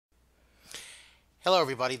Hello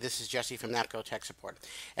everybody, this is Jesse from NAPCO Tech Support.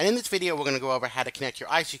 And in this video we're going to go over how to connect your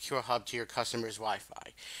iSecure hub to your customer's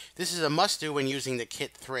Wi-Fi. This is a must-do when using the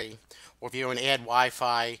Kit 3, or if you want to add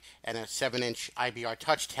Wi-Fi and a 7-inch IBR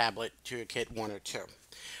touch tablet to your Kit 1 or 2.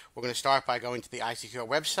 We're going to start by going to the iSecure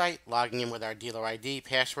website, logging in with our dealer ID,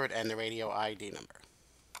 password, and the radio ID number.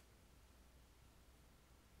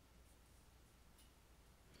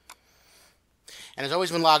 And as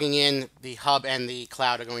always when logging in, the hub and the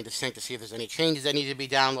cloud are going to sync to see if there's any changes that need to be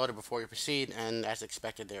downloaded before you proceed, and as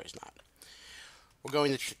expected there is not. We're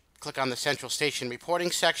going to click on the Central Station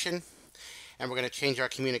Reporting section, and we're going to change our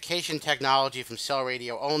communication technology from cell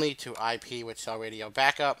radio only to IP with cell radio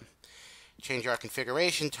backup. Change our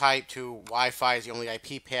configuration type to Wi-Fi is the only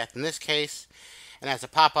IP path in this case. And as the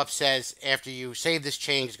pop-up says, after you save this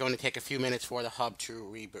change, it's going to take a few minutes for the hub to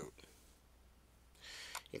reboot.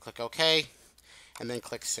 You click OK, and then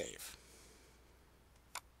click Save.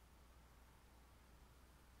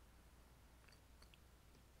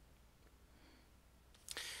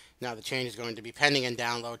 Now the change is going to be pending and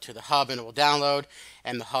download to the hub, and it will download,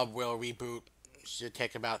 and the hub will reboot. It should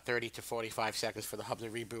take about 30 to 45 seconds for the hub to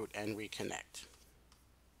reboot and reconnect.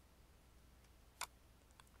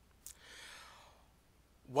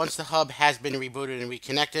 Once the hub has been rebooted and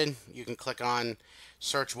reconnected, you can click on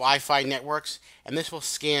Search Wi-Fi Networks, and this will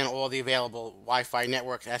scan all the available Wi-Fi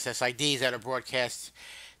networks, SSIDs that are broadcast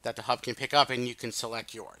that the hub can pick up, and you can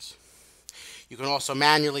select yours. You can also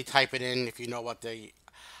manually type it in if you know what the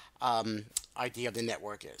ID of the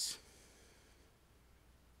network is.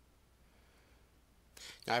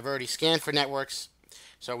 Now I've already scanned for networks,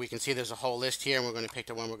 so we can see there's a whole list here, and we're going to pick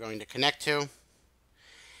the one we're going to connect to.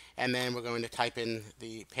 And then we're going to type in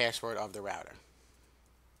the password of the router.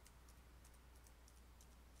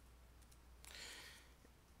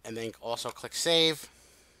 And then also click Save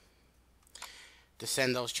to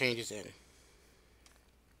send those changes in.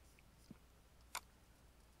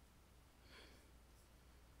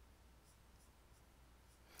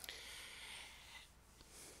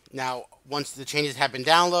 Now, once the changes have been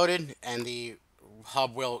downloaded and the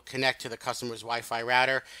hub will connect to the customer's Wi-Fi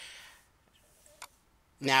router,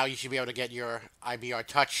 now you should be able to get your IBR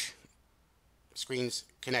touch screens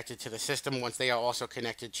connected to the system once they are also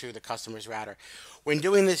connected to the customer's router. When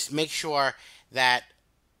doing this, make sure that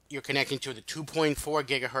you're connecting to the 2.4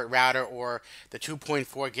 gigahertz router or the 2.4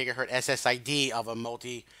 gigahertz SSID of a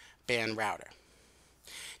multi-band router.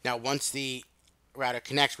 Now once the router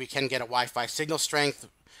connects, we can get a Wi-Fi signal strength,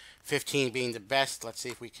 15 being the best. Let's see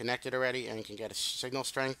if we connected already and can get a signal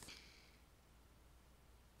strength.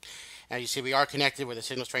 Now you see we are connected with a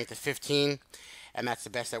signal strength of 15, and that's the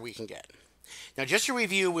best that we can get. Now just to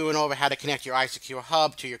review, we went over how to connect your iSecure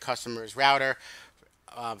hub to your customer's router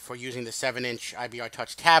for using the 7-inch IBR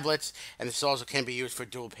touch tablets, and this also can be used for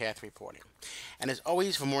dual path reporting. And as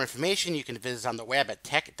always, for more information, you can visit us on the web at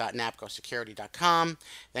tech.napcosecurity.com.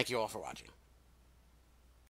 Thank you all for watching.